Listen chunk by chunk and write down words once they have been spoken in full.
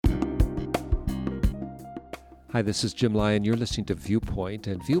Hi, this is Jim Lyon. You're listening to Viewpoint,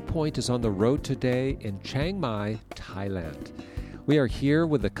 and Viewpoint is on the road today in Chiang Mai, Thailand. We are here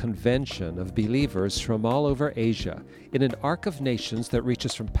with a convention of believers from all over Asia in an arc of nations that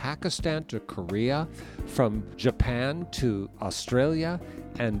reaches from Pakistan to Korea, from Japan to Australia,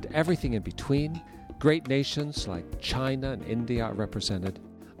 and everything in between. Great nations like China and India are represented,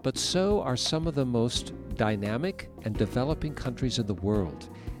 but so are some of the most dynamic and developing countries in the world.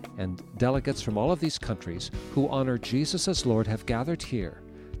 And delegates from all of these countries who honor Jesus as Lord have gathered here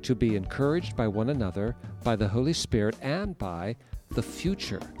to be encouraged by one another, by the Holy Spirit, and by the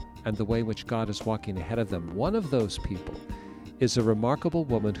future and the way in which God is walking ahead of them. One of those people is a remarkable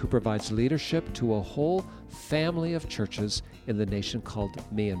woman who provides leadership to a whole family of churches in the nation called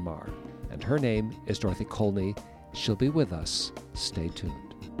Myanmar. And her name is Dorothy Colney. She'll be with us. Stay tuned.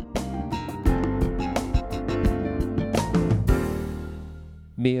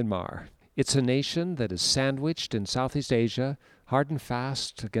 Myanmar. It's a nation that is sandwiched in Southeast Asia, hard and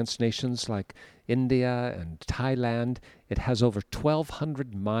fast against nations like India and Thailand. It has over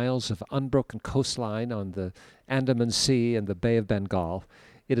 1,200 miles of unbroken coastline on the Andaman Sea and the Bay of Bengal.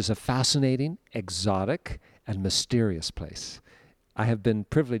 It is a fascinating, exotic, and mysterious place. I have been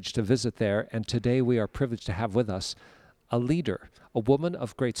privileged to visit there, and today we are privileged to have with us a leader, a woman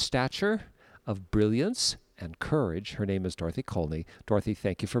of great stature, of brilliance, and courage. Her name is Dorothy Colney. Dorothy,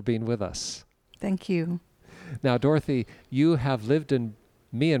 thank you for being with us. Thank you. Now, Dorothy, you have lived in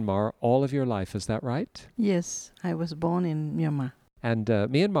Myanmar all of your life, is that right? Yes, I was born in Myanmar. And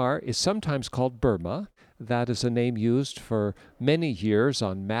Myanmar is sometimes called Burma. That is a name used for many years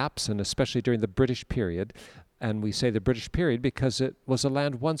on maps, and especially during the British period. And we say the British period because it was a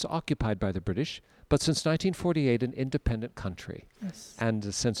land once occupied by the British, but since 1948 an independent country. Yes. And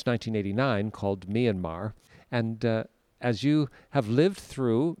since 1989 called Myanmar. And as you have lived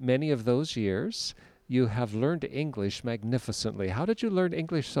through many of those years, you have learned English magnificently. How did you learn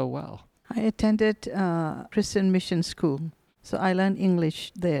English so well? I attended Christian Mission School, so I learned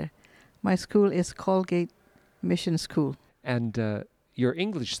English there. My school is Colgate Mission School. And your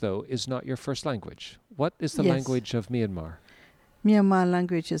English, though, is not your first language. What is the Yes. language of Myanmar? Myanmar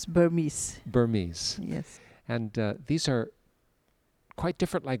language is Burmese. Burmese. Yes. And these are quite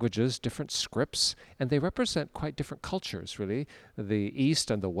different languages, different scripts, and they represent quite different cultures, really, the East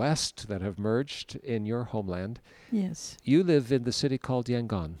and the West that have merged in your homeland. Yes. You live in the city called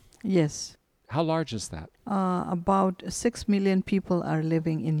Yangon. Yes. How large is that? About 6 million people are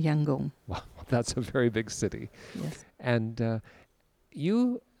living in Yangon. Wow, that's a very big city. Yes. And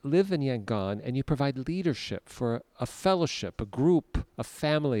you live in Yangon and you provide leadership for a fellowship, a group, a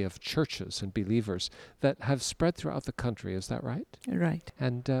family of churches and believers that have spread throughout the country. Is that right? Right.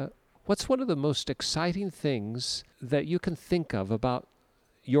 And what's one of the most exciting things that you can think of about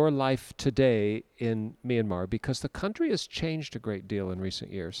your life today in Myanmar? Because the country has changed a great deal in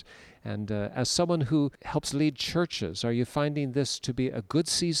recent years. And as someone who helps lead churches, are you finding this to be a good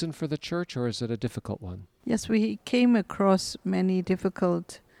season for the church, or is it a difficult one? Yes, we came across many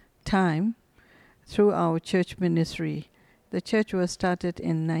difficult time through our church ministry. The church was started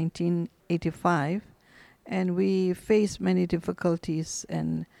in 1985, and we faced many difficulties,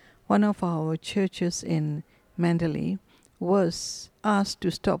 and one of our churches in Mandalay was asked to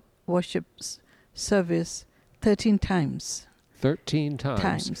stop worship service 13 times. 13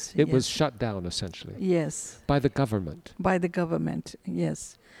 times. It was shut down, essentially. Yes. By the government. By the government,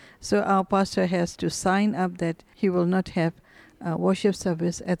 yes. So our pastor has to sign up that he will not have worship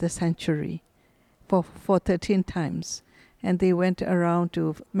service at the sanctuary for 13 times. And they went around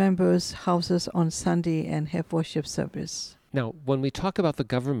to members' houses on Sunday and have worship service. Now, when we talk about the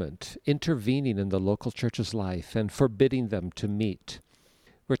government intervening in the local church's life and forbidding them to meet,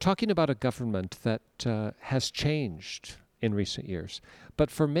 we're talking about a government that has changed in recent years. But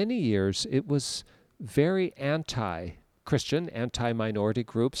for many years, it was very anti-Christian, anti-minority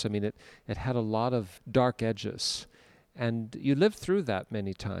groups. I mean, it had a lot of dark edges. And you lived through that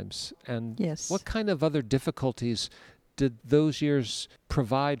many times. And yes. What kind of other difficulties did those years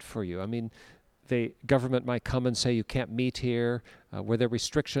provide for you? I mean, the government might come and say you can't meet here. Were there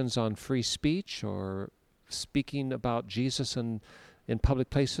restrictions on free speech or speaking about Jesus in public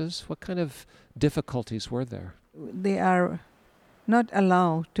places? What kind of difficulties were there? They are not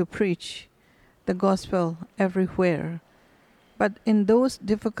allowed to preach the gospel everywhere. But in those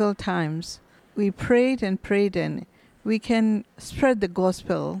difficult times, we prayed, and we can spread the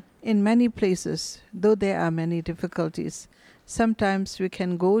gospel in many places, though there are many difficulties. Sometimes we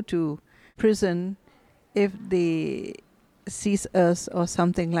can go to prison if they seize us or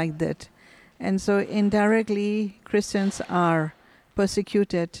something like that. And so indirectly, Christians are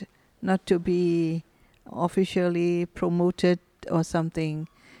persecuted not to be officially promoted or something,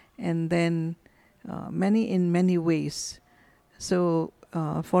 and then in many ways. So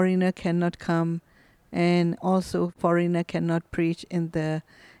foreigner cannot come, and also foreigner cannot preach in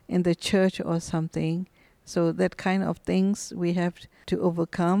the church or something. So that kind of things we have to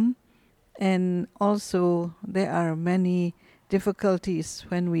overcome. And also there are many difficulties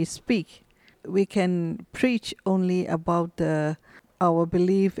when we speak. We can preach only about our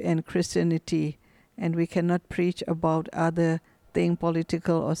belief in Christianity, and we cannot preach about other thing,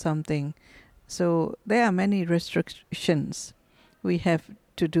 political or something. So there are many restrictions. We have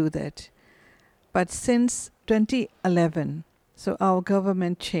to do that. But since 2011, so our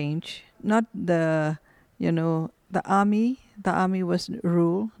government changed. Not the army. The army was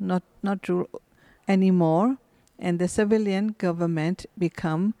not rule anymore, and the civilian government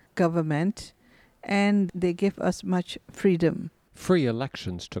become government, and they give us much freedom. Free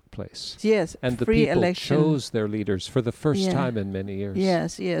elections took place. Yes, and the free people election. chose their leaders for the first time in many years.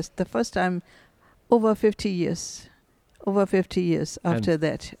 Yes, the first time over 50 years. Over 50 years after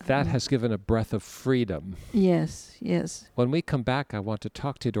that. That has given a breath of freedom. Yes. When we come back, I want to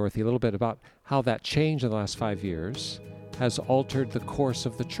talk to you, Dorothy, a little bit about how that change in the last 5 years has altered the course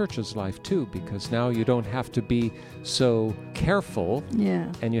of the church's life too, because now you don't have to be so careful,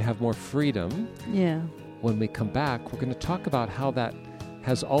 and you have more freedom. When we come back, we're going to talk about how that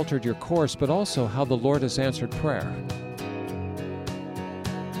has altered your course, but also how the Lord has answered prayer.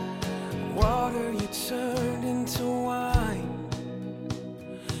 Water you turned into wine.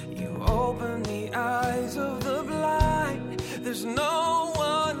 You opened the eyes of the blind. There's no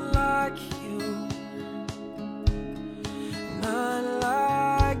one like you. None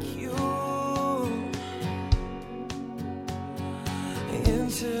like you.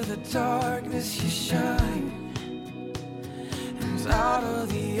 Into the darkness you shine, and out of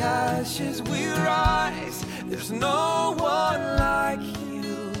the ashes we rise. There's no one like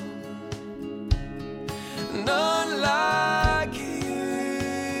you. None like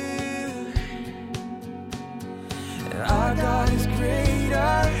you. And our God is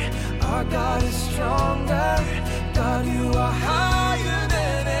greater, our God is stronger. God, you are higher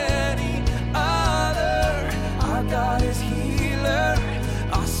than any other. Our God is healer,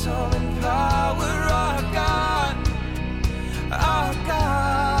 awesome in power. Our God, our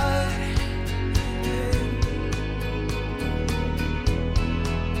God.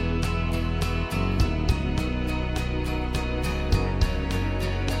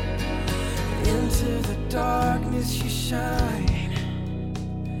 Into the darkness you shine,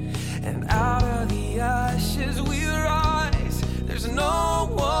 and out of the ashes we rise. There's no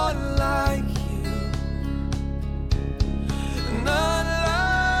one like you. None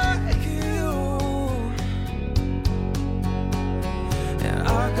like you. And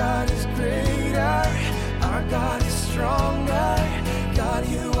our God is greater, our God is stronger. God,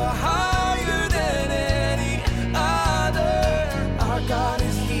 you are higher than any other. Our God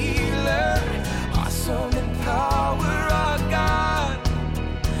is healer, awesome in power. Our God,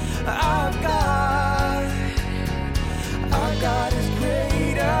 our God. Our God is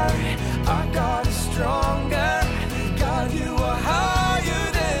greater, our God is stronger. God, you are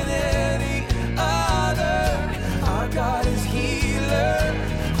higher than any other. Our God is healer,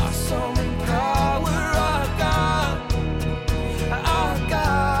 awesome in power. Our God, our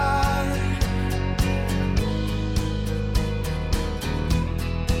God.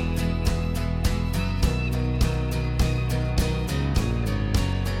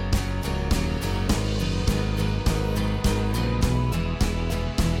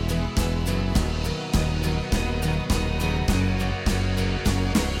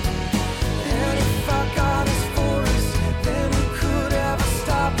 And if our God is for us, then who could ever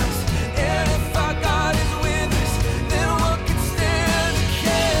stop us? And if our God is with us, then what could stand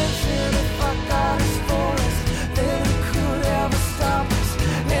against? And if our God is for us, then who could ever stop us?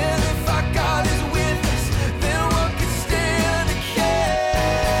 And if our God is with us, then what could stand against?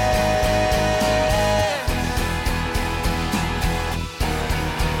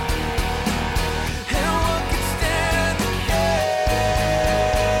 And what could stand against?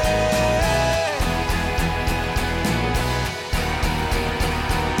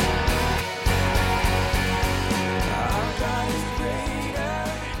 Our God is greater,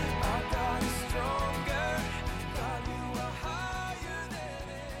 our God is stronger. God, you are higher than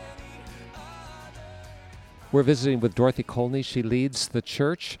any other. We're visiting with Dorothy Colney. She leads the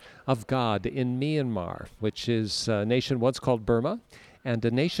Church of God in Myanmar, which is a nation once called Burma, and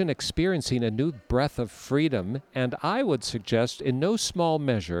a nation experiencing a new breath of freedom, and I would suggest in no small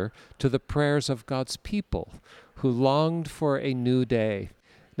measure to the prayers of God's people who longed for a new day.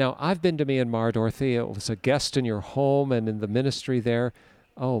 Now, I've been to Myanmar, Dorothy. I was a guest in your home and in the ministry there.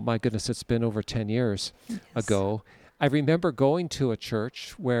 Oh, my goodness, it's been over 10 years ago. I remember going to a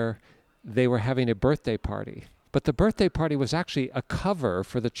church where they were having a birthday party. But the birthday party was actually a cover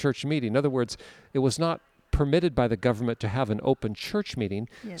for the church meeting. In other words, it was not permitted by the government to have an open church meeting.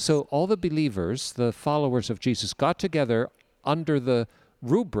 Yes. So all the believers, the followers of Jesus, got together under the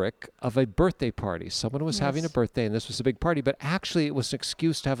rubric of a birthday party. Someone was having a Yes. birthday, and this was a big party, but actually it was an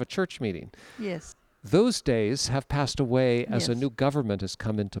excuse to have a church meeting. Yes. Those days have passed away as a Yes. new government has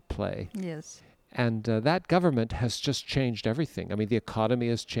come into play. Yes. And that government has just changed everything. I mean, the economy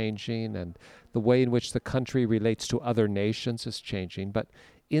is changing, and the way in which the country relates to other nations is changing. But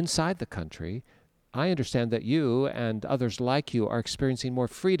inside the country, I understand that you and others like you are experiencing more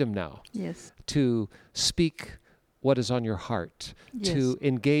freedom now Yes. to speak what is on your heart, to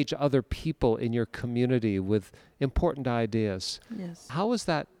engage other people in your community with important ideas. Yes. How is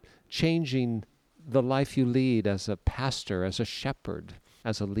that changing the life you lead as a pastor, as a shepherd,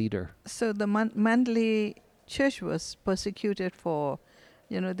 as a leader? So the Mandalay church was persecuted for,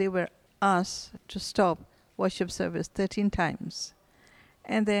 they were asked to stop worship service 13 times.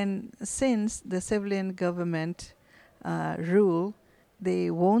 And then since the civilian government rule, they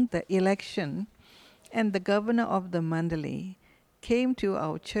won the election, and the governor of the Mandalay came to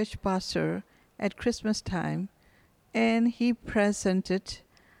our church pastor at Christmas time, and he presented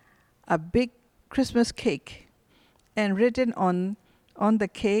a big Christmas cake, and written on the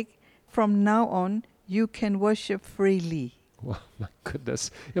cake, "From now on, you can worship freely." Well, my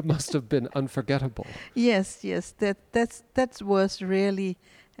goodness, it must have been unforgettable. Yes, that was really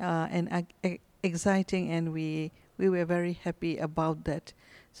exciting, and we were very happy about that.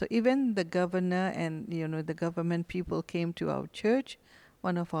 So even the governor and the government people came to our church,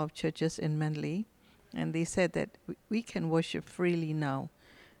 one of our churches in Manly, and they said that we can worship freely now.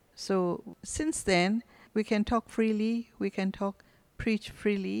 So since then, we can talk freely, we can preach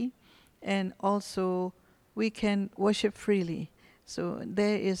freely, and also we can worship freely. So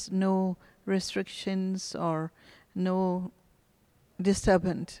there is no restrictions or no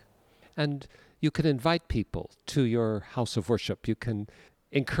disturbance. And you can invite people to your house of worship. You can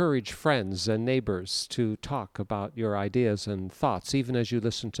encourage friends and neighbors to talk about your ideas and thoughts, even as you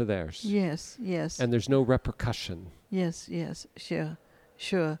listen to theirs. Yes. And there's no repercussion. Yes,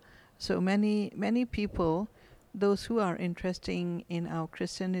 sure. So many people, those who are interested in our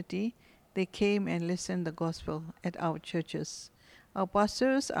Christianity, they came and listened the gospel at our churches. Our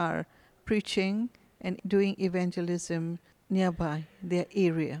pastors are preaching and doing evangelism nearby their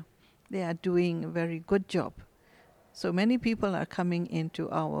area. They are doing a very good job. So many people are coming into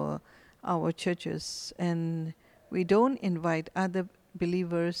our churches, and we don't invite other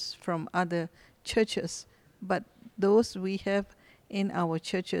believers from other churches, but those we have in our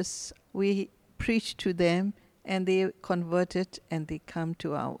churches, we preach to them, and they converted, and they come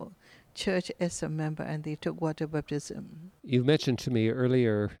to our church as a member, and they took water baptism. You mentioned to me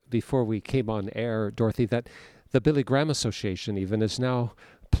earlier, before we came on air, Dorothy, that the Billy Graham Association even is now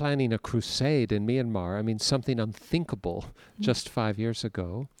planning a crusade in Myanmar. I mean, something unthinkable just 5 years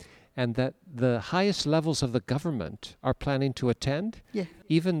ago. And that the highest levels of the government are planning to attend. Yeah.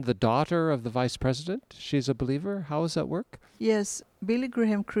 Even the daughter of the vice president, she's a believer. How does that work? Yes, Billy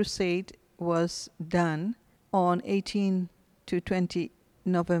Graham Crusade was done on 18 to 20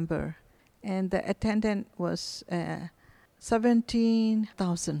 November, and the attendance was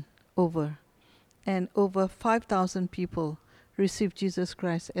 17,000 over, and over 5,000 people received Jesus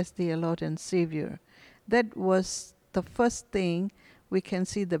Christ as their Lord and Savior. That was the first thing we can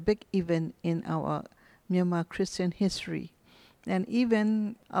see, the big event in our Myanmar Christian history. And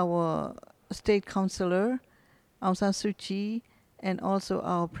even our state councillor, Aung San Suu Kyi, and also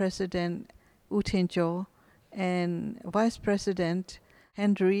our president, U Thien Choe, and vice president,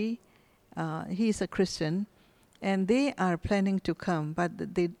 Henry, he is a Christian, and they are planning to come,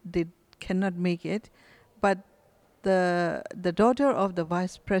 but they cannot make it. But the daughter of the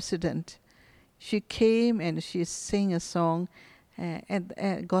vice president, she came and she sang a song,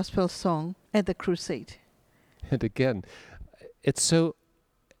 a gospel song at the crusade. And again, it's so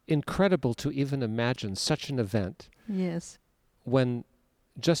incredible to even imagine such an event. Yes. When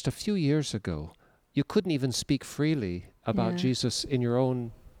just a few years ago, you couldn't even speak freely about Jesus in your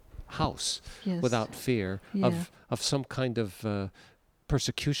own house without fear of some kind of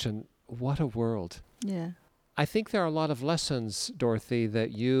persecution. What a world. Yeah. I think there are a lot of lessons, Dorothy,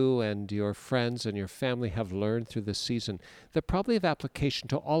 that you and your friends and your family have learned through this season that probably have application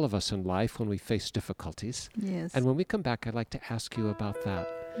to all of us in life when we face difficulties. Yes. And when we come back, I'd like to ask you about that.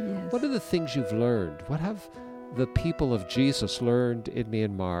 Yes. What are the things you've learned? What have the people of Jesus learned in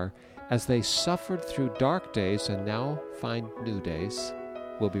Myanmar as they suffered through dark days and now find new days.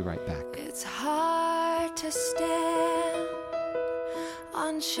 We'll be right back. It's hard to stand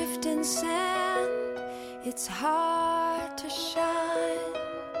on shifting sand. It's hard to shine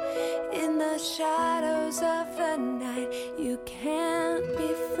in the shadows of the night. You can't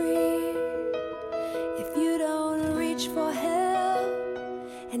be free if you don't reach for help,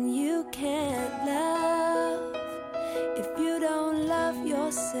 and you can't love if you don't love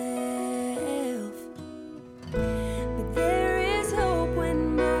yourself. But there is hope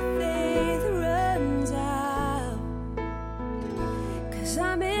when my faith runs out, 'cause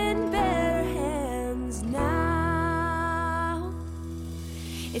I'm in better hands now.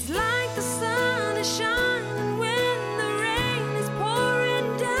 It's like the sun is shining when the rain is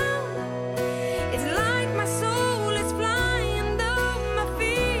pouring down. It's like my soul is flying though my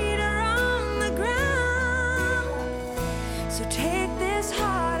feet are on the ground. So take this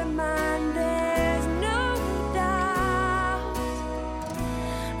heart of mine, there's no doubt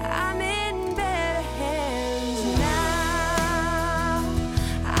I'm in better hands now.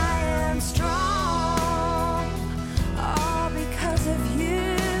 I am strong, all because of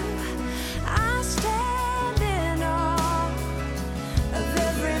you. I stand in awe of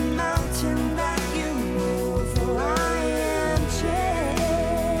every mountain that you move, for I am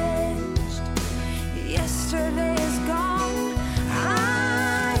changed. Yesterday is gone,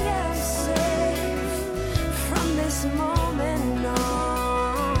 I am safe from this moment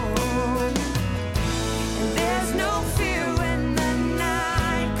on. And there's no fear when the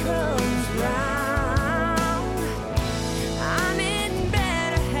night comes round. I'm in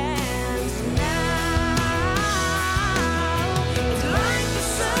better hands now. It's like the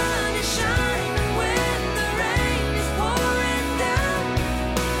sun is shining when the rain is pouring down.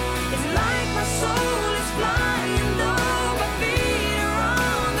 It's like my soul is flying though my feet are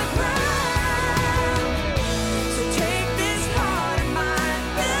on the ground. So take this heart of mine,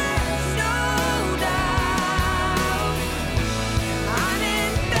 there's no doubt I'm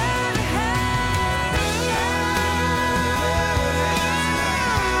in better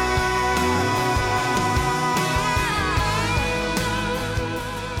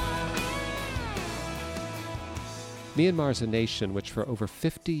Myanmar is a nation which for over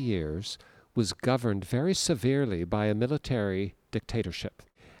 50 years was governed very severely by a military dictatorship.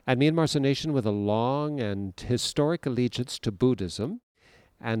 And Myanmar is a nation with a long and historic allegiance to Buddhism,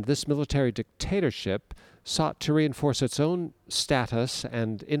 and this military dictatorship sought to reinforce its own status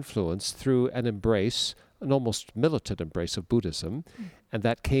and influence through an almost militant embrace of Buddhism, and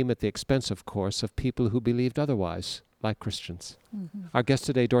that came at the expense, of course, of people who believed otherwise, like Christians. Our guest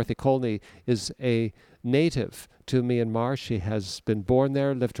today, Dorothy Colney, is a native to Myanmar. She has been born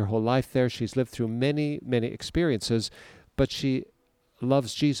there, lived her whole life there. She's lived through many, many experiences, but she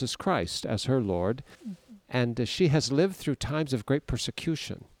loves Jesus Christ as her Lord, and she has lived through times of great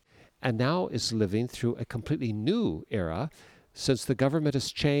persecution, and now is living through a completely new era. Since the government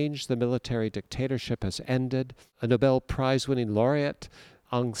has changed, the military dictatorship has ended. A Nobel Prize-winning laureate,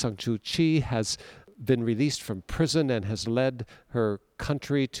 Aung San Suu Kyi, has been released from prison and has led her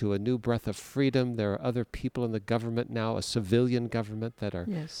country to a new breath of freedom. There are other people in the government now, a civilian government, that are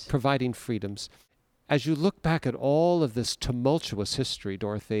Yes. providing freedoms. As you look back at all of this tumultuous history,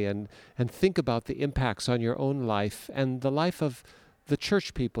 Dorothy, and think about the impacts on your own life and the life of the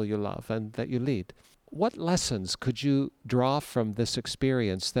church people you love and that you lead, what lessons could you draw from this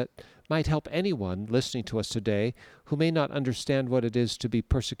experience that might help anyone listening to us today who may not understand what it is to be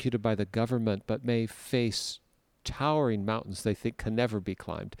persecuted by the government but may face towering mountains they think can never be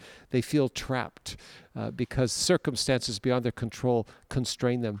climbed? They feel trapped because circumstances beyond their control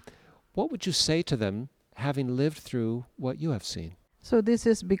constrain them. What would you say to them, having lived through what you have seen? So this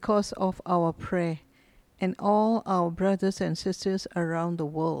is because of our prayer, and all our brothers and sisters around the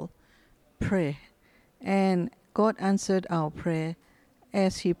world pray. And God answered our prayer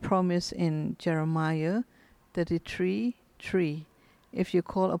as He promised in Jeremiah 33:3. If you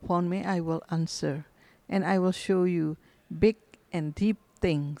call upon me, I will answer, and I will show you big and deep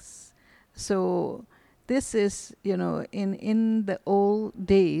things. So this is, in the old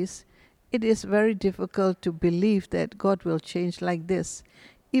days, it is very difficult to believe that God will change like this.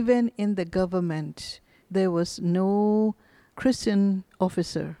 Even in the government, there was no Christian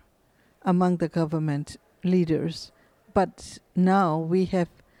officer among the government leaders. But now we have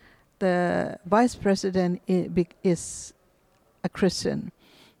the vice president is a Christian.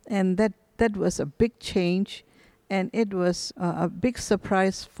 And that was a big change. And it was a big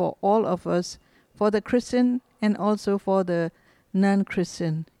surprise for all of us, for the Christian and also for the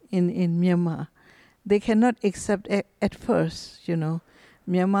non-Christian in Myanmar. they cannot accept at first,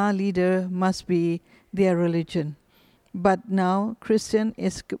 Myanmar leader must be their religion. But now Christian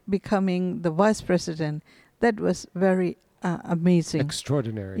is becoming the vice president. That was very amazing.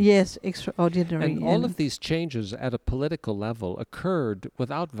 Extraordinary. Yes, extraordinary. And all of these changes at a political level occurred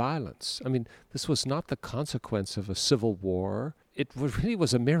without violence. I mean, this was not the consequence of a civil war. It really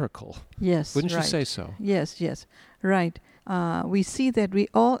was a miracle. Yes, Wouldn't right. you say so? Yes, right. We see that we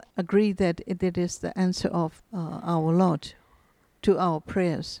all agree that it is the answer of our Lord to our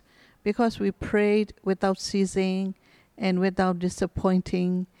prayers, because we prayed without ceasing and without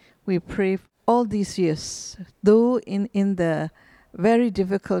disappointing. We pray all these years, though in the very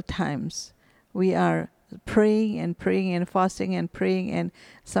difficult times, we are praying and fasting and praying. And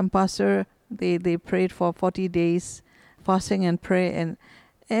some pastor, they prayed for 40 days, fasting and pray, and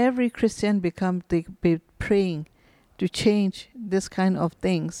every Christian be praying to change this kind of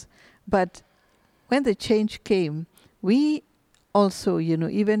things. But when the change came, we also,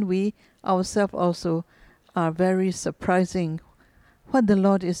 even we ourselves also are very surprising what the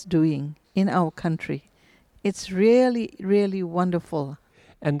Lord is doing in our country. It's really, really wonderful.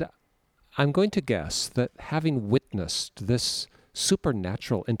 And I'm going to guess that having witnessed this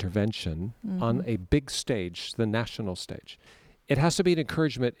supernatural intervention on a big stage, the national stage, it has to be an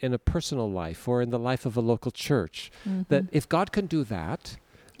encouragement in a personal life or in the life of a local church, that if God can do that,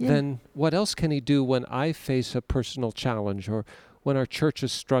 then what else can he do when I face a personal challenge or when our church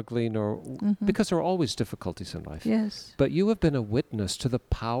is struggling, or because there are always difficulties in life. Yes. But you have been a witness to the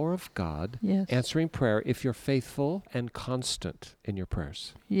power of God answering prayer if you're faithful and constant in your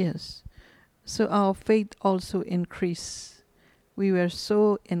prayers. Yes. So our faith also increased. We were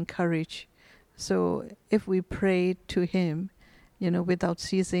so encouraged. So if we prayed to him, without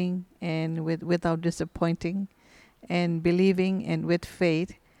ceasing and without disappointing and believing and with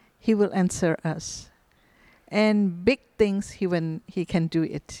faith, he will answer us. And big things, he can do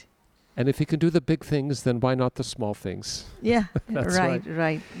it. And if he can do the big things, then why not the small things? Yeah, That's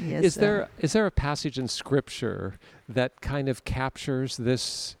right. Yes. Is there a passage in Scripture that kind of captures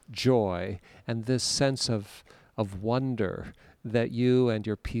this joy and this sense of wonder that you and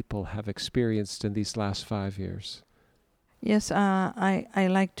your people have experienced in these last 5 years? Yes, I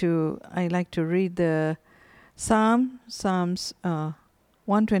like to read the Psalms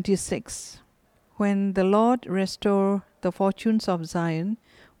 126. When the Lord restored the fortunes of Zion,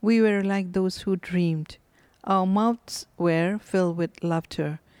 we were like those who dreamed. Our mouths were filled with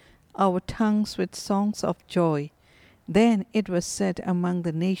laughter, our tongues with songs of joy. Then it was said among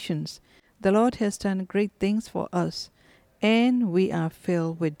the nations, the Lord has done great things for us, and we are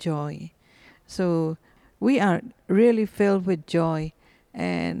filled with joy. So we are really filled with joy,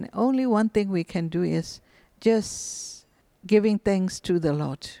 and only one thing we can do is just giving thanks to the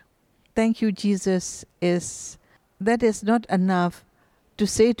Lord. Thank you, Jesus, that is not enough to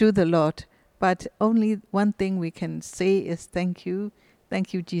say to the Lord, but only one thing we can say is thank you,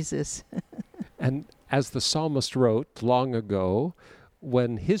 Jesus. And as the psalmist wrote long ago,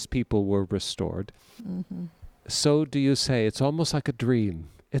 when his people were restored, so do you say, it's almost like a dream.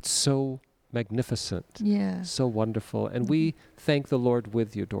 It's so magnificent, so wonderful. And we thank the Lord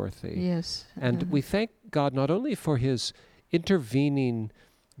with you, Dorothy. Yes. And we thank God not only for his intervening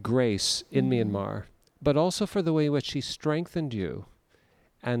grace in Myanmar, but also for the way in which he strengthened you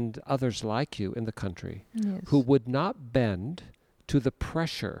and others like you in the country who would not bend to the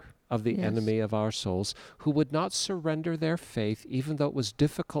pressure of the enemy of our souls, who would not surrender their faith even though it was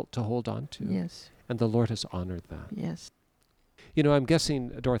difficult to hold on to. Yes. And the Lord has honored that. Yes. I'm guessing,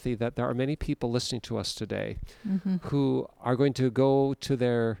 Dorothy, that there are many people listening to us today who are going to go to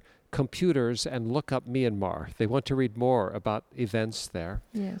their computers and look up Myanmar. They want to read more about events there.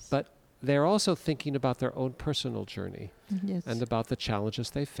 Yes. But they're also thinking about their own personal journey Yes. and about the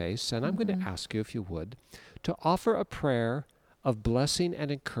challenges they face. And I'm going to ask you, if you would, to offer a prayer of blessing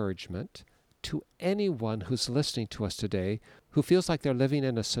and encouragement to anyone who's listening to us today who feels like they're living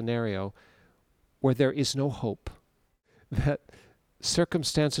in a scenario where there is no hope, that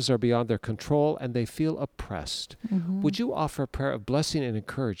circumstances are beyond their control and they feel oppressed. Would you offer a prayer of blessing and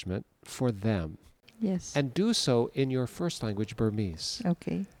encouragement for them? Yes. And do so in your first language, Burmese.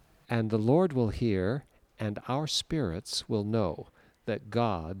 Okay. And the Lord will hear, and our spirits will know that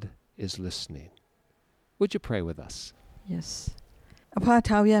God is listening. Would you pray with us? Yes. အဖ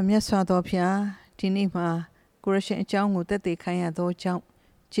ထာဝရမြတ်စွာသောဘုရားဒီနေ့မှာကိုရရှင်အကြောင်းကိုတက်တည်ခိုင်းရသောကြောင့်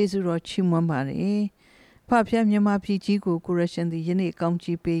ကျေးဇူးတော်ချီးမွမ်းပါရယ်။ဖဖျားမြန်မာပြည်ကြီးကိုကိုရရှင်သည်ယနေ့ကောင်း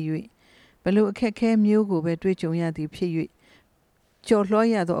ချီးပေး၍ဘလို့အခက်ခဲမျိုးကိုပဲတွေ့ကြုံရသည်ဖြစ်၍ကြော်လွှား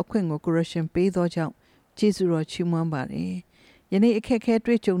ရသောအခွင့်ကိုကိုရရှင်ပေးသောကြောင့်ကျေးဇူးတော်ချီးမွမ်းပါရယ်။ယနေ့အခက်ခဲ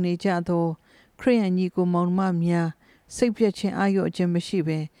တွေ့ကြုံနေကြသောခ ခရိယန်ညီကိုမောင်နှမများစိတ်ပြည့်ခြင်းအာရုံအခြင်းမရှိ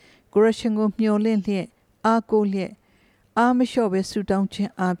ဘဲကိုရရှင်ကိုမျှော်လင့်လျက်အားကိုးလျက်အားမလျှော့ဘဲဆုတောင်းခြ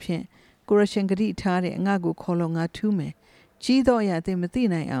င်းအပြင်ကိုရရှင်ဂတိထားတဲ့ငါကိုခေါ်လို့ငါထူးမယ်ကြီးသောအရာသိမသိ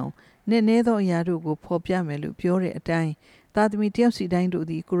နိုင်အောင်နည်းနည်းသောအရာတို့ကိုဖော်ပြမယ်လို့ပြောတဲ့အတိုင်းသားသမီးတယောက်စီတိုင်းတို့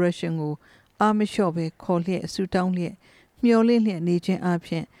သည်ကိုရရှင်ကိုအားမလျှော့ဘဲခေါ်လျက်ဆုတောင်းလျက်မျှော်လင့်လျက်နေခြင်းအပြ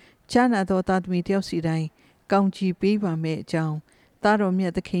င်ခြားနာသောသားသမီးတယောက်စီတိုင်းကောင်းချီးပေးပါမယ်အကြောင်းသားတော်မြ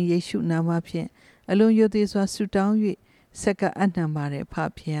တ်သခင်ယေရှုနာမဖြင့်အလွန်ယုံသေးစွာဆုတောင်း၍ဆက်ကအနံပါတယ်ဖ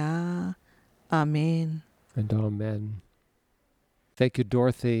ဖျားအာမင် And amen. Thank you,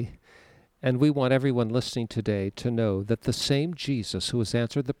 Dorothy. And we want everyone listening today to know that the same Jesus who has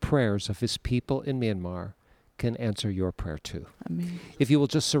answered the prayers of his people in Myanmar can answer your prayer too. Amen. If you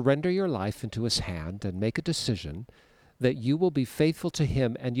will just surrender your life into his hand and make a decision that you will be faithful to him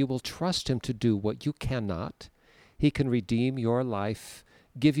and you will trust him to do what you cannot, he can redeem your life,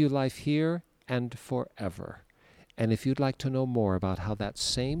 give you life here and forever. And if you'd like to know more about how that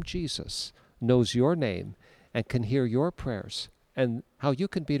same Jesus knows your name and can hear your prayers and how you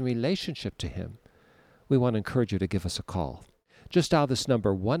can be in relationship to him, we want to encourage you to give us a call. Just dial this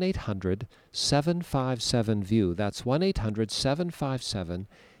number, 1-800-757-VIEW. That's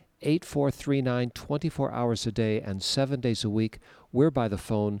 1-800-757-8439, 24 hours a day and 7 days a week. We're by the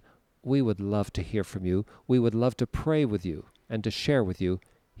phone. We would love to hear from you. We would love to pray with you and to share with you,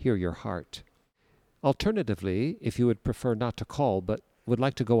 hear your heart. Alternatively, if you would prefer not to call but would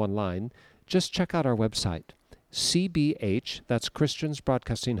like to go online, just check out our website, CBH, that's Christians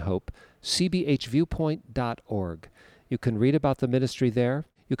Broadcasting Hope, cbhviewpoint.org. You can read about the ministry there.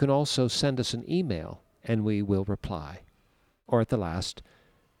 You can also send us an email, and we will reply. Or at the last,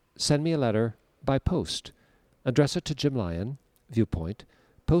 send me a letter by post. Address it to Jim Lyon, Viewpoint,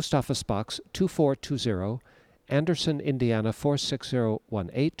 Post Office Box 2420, Anderson, Indiana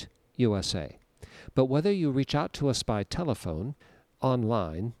 46018, USA. But whether you reach out to us by telephone,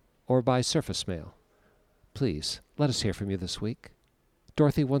 online, or by surface mail, please let us hear from you this week.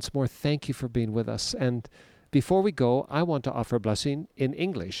 Dorothy, once more, thank you for being with us. And before we go, I want to offer a blessing in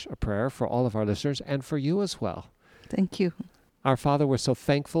English, a prayer for all of our listeners and for you as well. Thank you. Our Father, we're so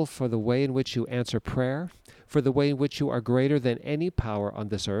thankful for the way in which you answer prayer, for the way in which you are greater than any power on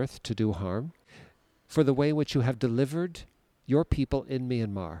this earth to do harm, for the way in which you have delivered your people in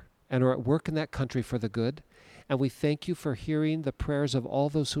Myanmar and are at work in that country for the good. And we thank you for hearing the prayers of all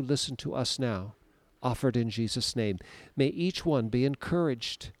those who listen to us now, offered in Jesus' name. May each one be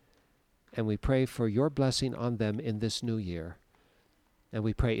encouraged, and we pray for your blessing on them in this new year. And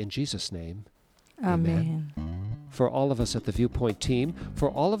we pray in Jesus' name. Amen. For all of us at the Viewpoint team, for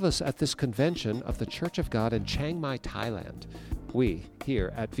all of us at this convention of the Church of God in Chiang Mai, Thailand, we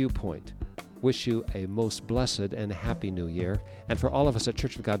here at Viewpoint wish you a most blessed and happy new year. And for all of us at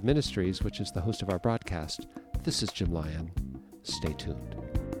Church of God Ministries, which is the host of our broadcast, this is Jim Lyon. Stay tuned.